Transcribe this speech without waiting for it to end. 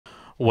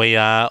We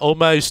are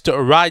almost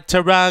right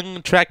to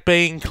run, track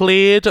being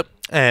cleared,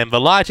 and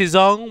the light is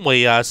on.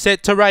 We are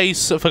set to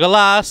race for the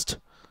last.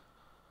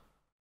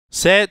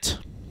 Set.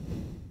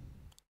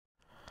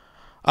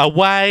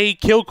 Away.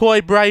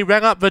 Kilcoy Bray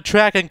ran up the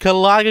track and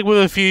collided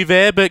with a few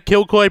there, but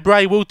Kilcoy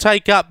Bray will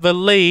take up the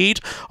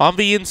lead. On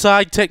the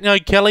inside, Techno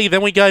Kelly.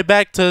 Then we go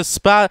back to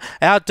Spa.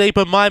 Out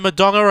deeper, My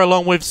Madonna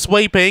along with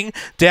Sweeping.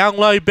 Down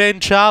low, Ben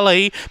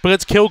Charlie, but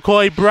it's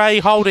Kilcoy Bray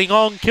holding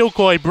on.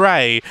 Kilcoy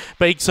Bray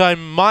beats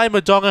home My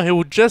Madonna, who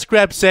will just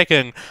grab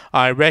second,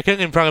 I reckon,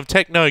 in front of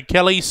Techno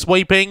Kelly.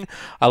 Sweeping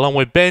along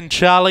with Ben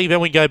Charlie.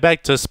 Then we go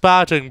back to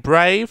Spartan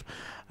Brave.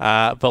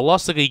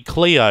 Velocity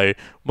Clio,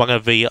 one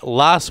of the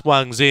last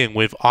ones in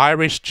with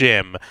Irish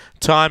Gem.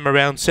 Time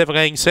around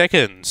 17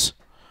 seconds.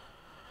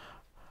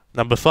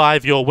 Number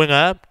 5, your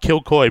winner,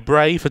 Kilcoy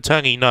Bray for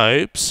Tony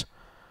Nopes.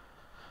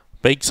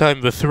 Beats home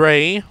the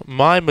 3,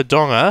 My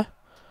Madonna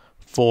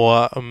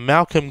for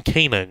Malcolm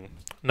Keenan.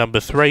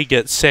 Number 3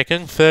 gets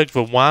second. Third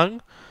for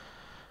 1,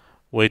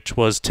 which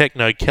was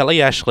Techno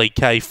Kelly. Ashley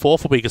K.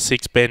 4th will be the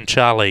 6, Ben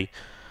Charlie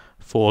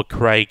for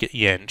Craig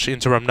Yench.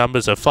 Interim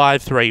numbers are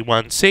 5, 3,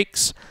 1,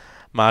 6.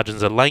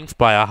 Margins are length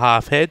by a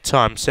half head.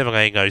 Time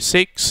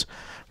 17:06.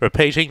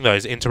 Repeating,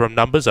 those interim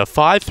numbers are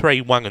 5,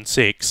 3, 1 and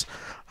 6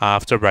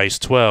 after race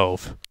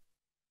 12.